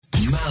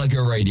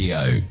Málaga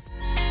Radio.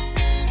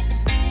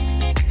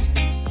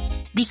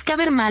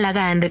 Discover Málaga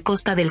and the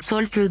Costa del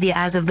Sol through the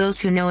eyes of those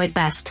who know it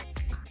best.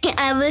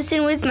 I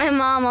listen with my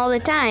mom all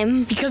the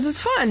time. Because it's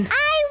fun.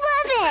 I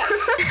love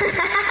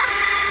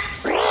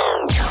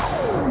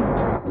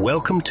it!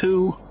 Welcome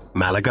to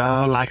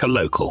Málaga Like a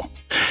Local,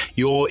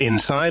 your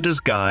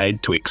insider's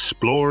guide to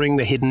exploring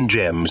the hidden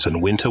gems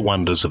and winter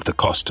wonders of the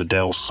Costa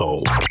del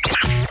Sol.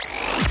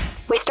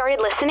 We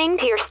started listening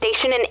to your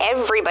station and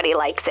everybody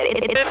likes it.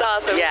 It's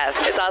awesome. Yes,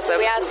 it's awesome.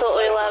 We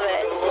absolutely love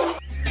it.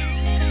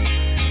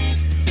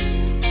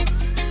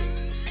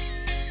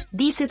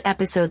 This is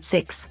episode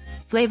 6,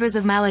 Flavors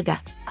of Málaga,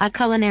 a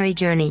culinary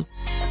journey.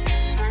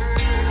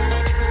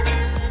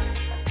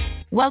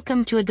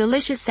 Welcome to a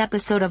delicious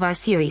episode of our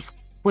series,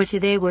 where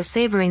today we're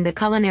savoring the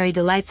culinary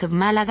delights of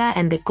Málaga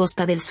and the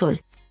Costa del Sol.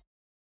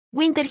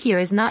 Winter here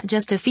is not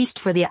just a feast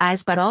for the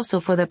eyes but also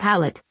for the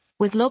palate,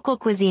 with local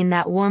cuisine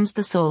that warms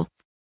the soul.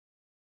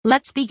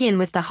 Let's begin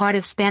with the heart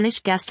of Spanish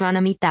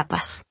gastronomy,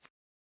 tapas.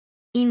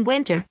 In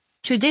winter,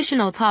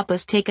 traditional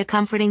tapas take a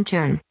comforting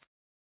turn.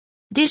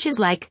 Dishes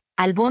like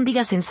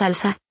albóndigas en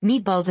salsa,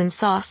 meatballs in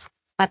sauce,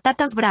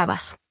 patatas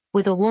bravas,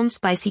 with a warm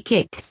spicy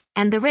kick,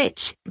 and the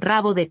rich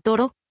rabo de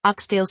toro,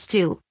 oxtail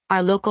stew,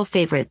 are local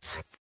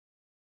favorites.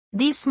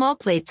 These small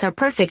plates are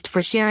perfect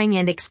for sharing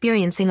and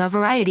experiencing a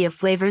variety of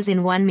flavors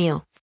in one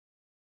meal.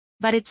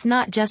 But it's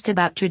not just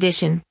about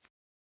tradition.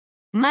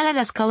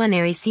 Malaga's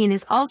culinary scene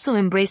is also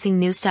embracing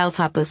new-style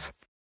tapas.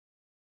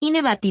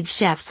 Innovative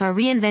chefs are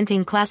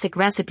reinventing classic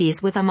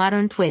recipes with a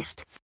modern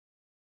twist.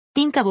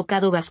 Think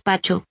avocado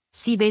gazpacho,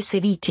 cibe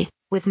ceviche,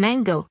 with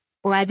mango,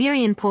 or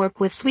Iberian pork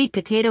with sweet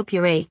potato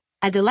puree,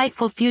 a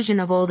delightful fusion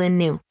of old and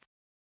new.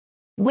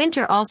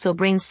 Winter also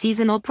brings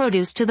seasonal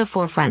produce to the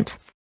forefront.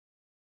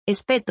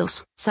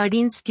 Espetos,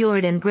 sardines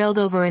skewered and grilled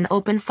over an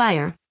open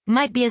fire,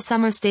 might be a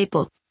summer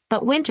staple,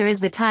 but winter is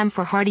the time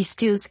for hearty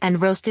stews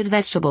and roasted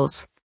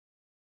vegetables.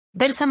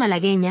 Berza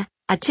malagueña,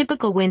 a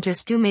typical winter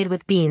stew made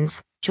with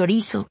beans,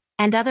 chorizo,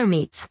 and other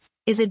meats,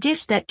 is a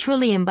dish that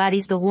truly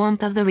embodies the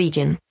warmth of the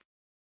region.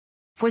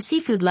 For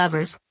seafood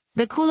lovers,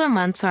 the cooler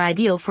months are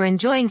ideal for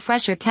enjoying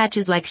fresher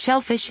catches like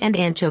shellfish and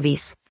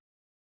anchovies.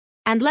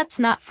 And let's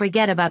not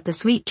forget about the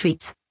sweet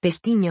treats,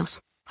 pestiños,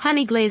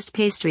 honey-glazed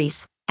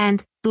pastries,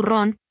 and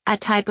turrón, a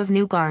type of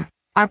nougat,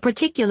 are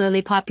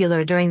particularly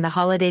popular during the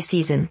holiday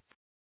season.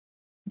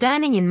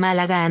 Dining in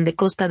Málaga and the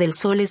Costa del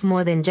Sol is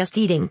more than just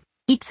eating.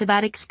 It's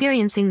about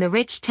experiencing the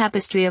rich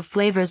tapestry of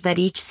flavors that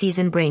each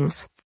season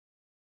brings.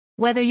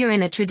 Whether you're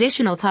in a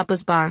traditional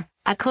tapas bar,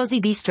 a cozy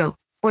bistro,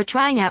 or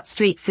trying out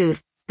street food,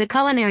 the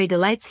culinary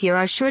delights here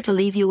are sure to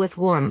leave you with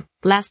warm,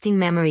 lasting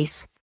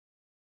memories.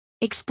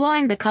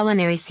 Exploring the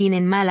culinary scene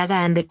in Málaga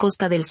and the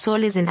Costa del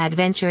Sol is an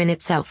adventure in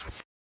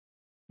itself.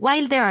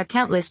 While there are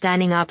countless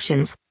dining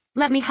options,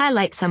 let me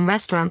highlight some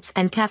restaurants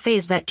and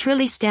cafes that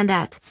truly stand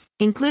out,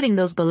 including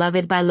those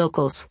beloved by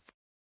locals.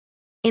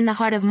 In the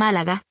heart of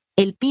Málaga,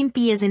 El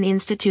Pimpi is an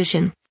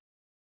institution.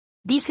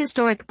 This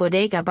historic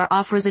bodega bar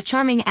offers a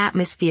charming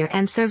atmosphere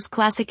and serves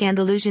classic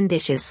Andalusian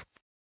dishes.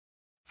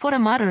 For a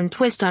modern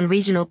twist on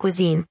regional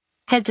cuisine,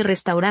 head to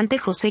Restaurante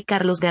José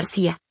Carlos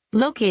García,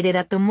 located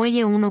at the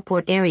Muelle Uno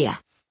port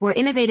area, where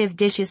innovative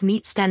dishes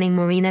meet stunning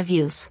marina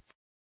views.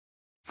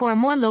 For a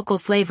more local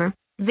flavor,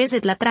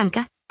 visit La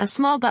Tranca, a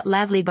small but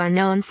lively bar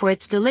known for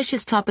its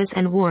delicious tapas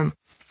and warm,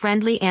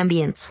 friendly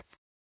ambience.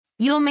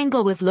 You'll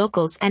mingle with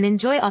locals and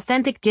enjoy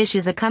authentic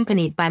dishes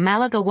accompanied by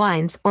Málaga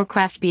wines or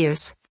craft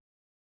beers.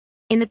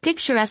 In the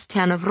picturesque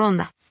town of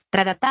Ronda,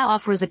 Tratata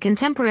offers a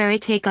contemporary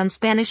take on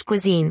Spanish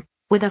cuisine,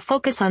 with a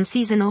focus on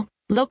seasonal,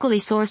 locally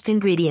sourced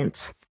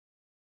ingredients.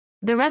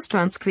 The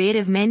restaurant's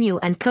creative menu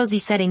and cozy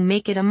setting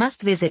make it a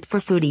must-visit for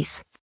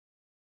foodies.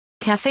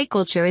 Café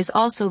culture is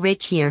also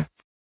rich here.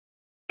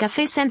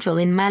 Café Central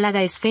in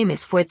Málaga is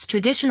famous for its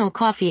traditional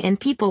coffee and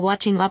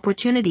people-watching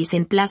opportunities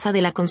in Plaza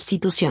de la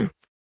Constitución.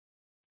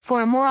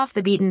 For a more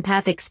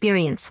off-the-beaten-path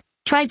experience,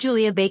 try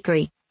Julia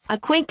Bakery, a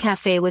quaint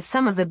cafe with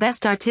some of the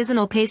best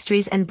artisanal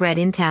pastries and bread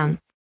in town.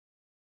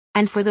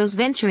 And for those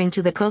venturing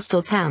to the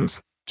coastal towns,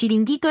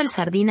 Chiringuito El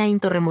Sardina in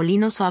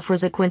Torremolinos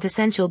offers a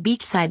quintessential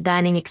beachside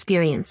dining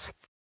experience.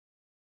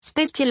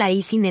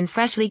 Specializing in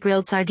freshly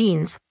grilled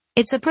sardines,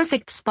 it's a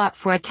perfect spot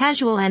for a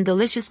casual and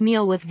delicious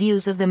meal with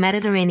views of the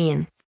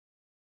Mediterranean.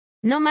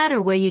 No matter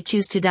where you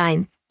choose to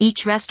dine,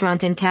 each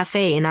restaurant and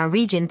cafe in our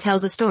region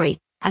tells a story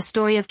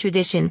of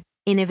tradition,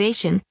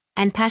 innovation,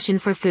 and passion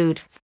for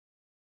food.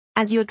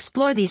 As you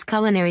explore these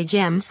culinary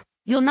gems,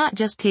 you'll not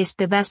just taste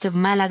the best of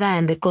Málaga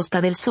and the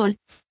Costa del Sol,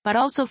 but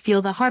also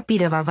feel the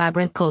heartbeat of our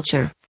vibrant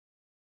culture.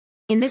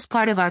 In this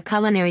part of our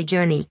culinary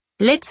journey,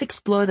 let's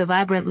explore the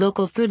vibrant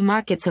local food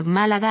markets of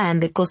Málaga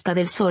and the Costa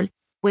del Sol,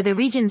 where the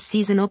region's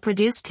seasonal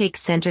produce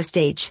takes center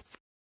stage.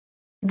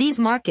 These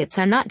markets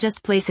are not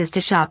just places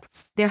to shop,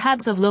 they're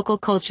hubs of local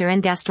culture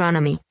and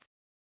gastronomy.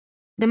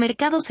 The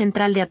Mercado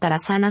Central de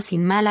Atarazanas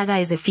in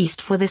Málaga is a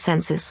feast for the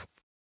senses.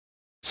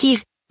 Here,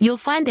 you'll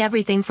find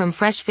everything from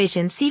fresh fish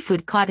and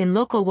seafood caught in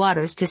local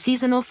waters to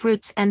seasonal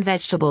fruits and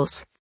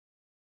vegetables.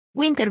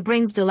 Winter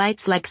brings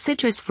delights like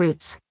citrus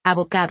fruits,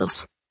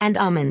 avocados, and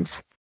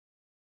almonds.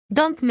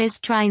 Don't miss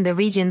trying the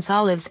region's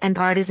olives and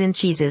artisan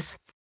cheeses.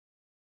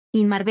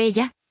 In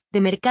Marbella, the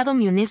Mercado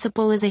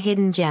Municipal is a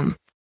hidden gem.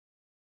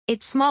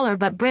 It's smaller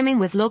but brimming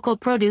with local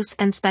produce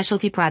and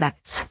specialty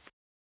products.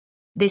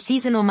 The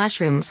seasonal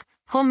mushrooms,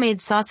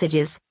 homemade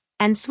sausages,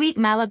 and sweet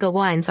Malaga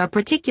wines are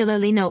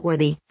particularly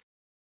noteworthy.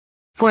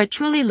 For a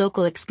truly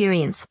local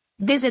experience,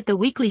 visit the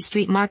weekly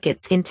street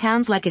markets in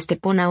towns like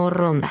Estepona or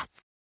Ronda.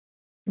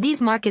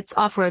 These markets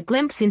offer a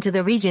glimpse into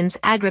the region's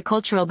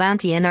agricultural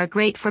bounty and are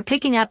great for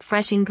picking up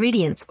fresh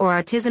ingredients or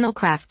artisanal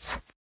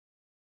crafts.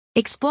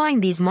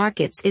 Exploring these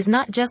markets is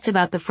not just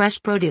about the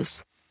fresh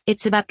produce,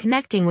 it's about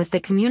connecting with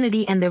the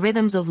community and the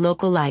rhythms of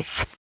local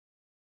life.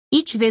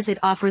 Each visit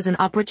offers an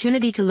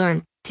opportunity to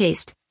learn,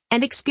 taste,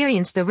 and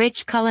experience the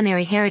rich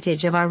culinary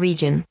heritage of our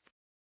region.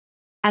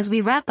 As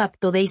we wrap up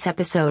today's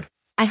episode,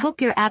 I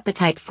hope your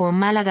appetite for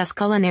Malaga's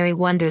culinary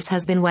wonders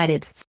has been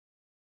whetted.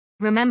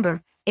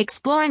 Remember,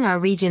 exploring our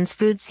region's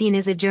food scene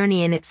is a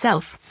journey in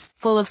itself,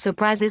 full of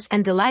surprises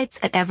and delights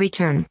at every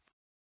turn.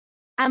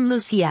 I'm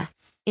Lucia,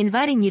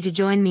 inviting you to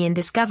join me in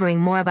discovering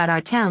more about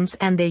our towns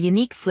and their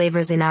unique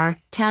flavors in our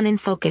Town in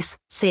Focus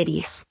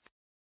series.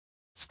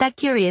 Stay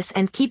curious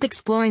and keep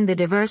exploring the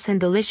diverse and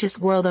delicious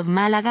world of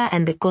Málaga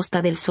and the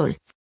Costa del Sol.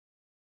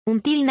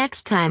 Until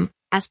next time,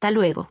 hasta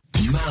luego.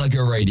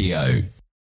 Malaga Radio.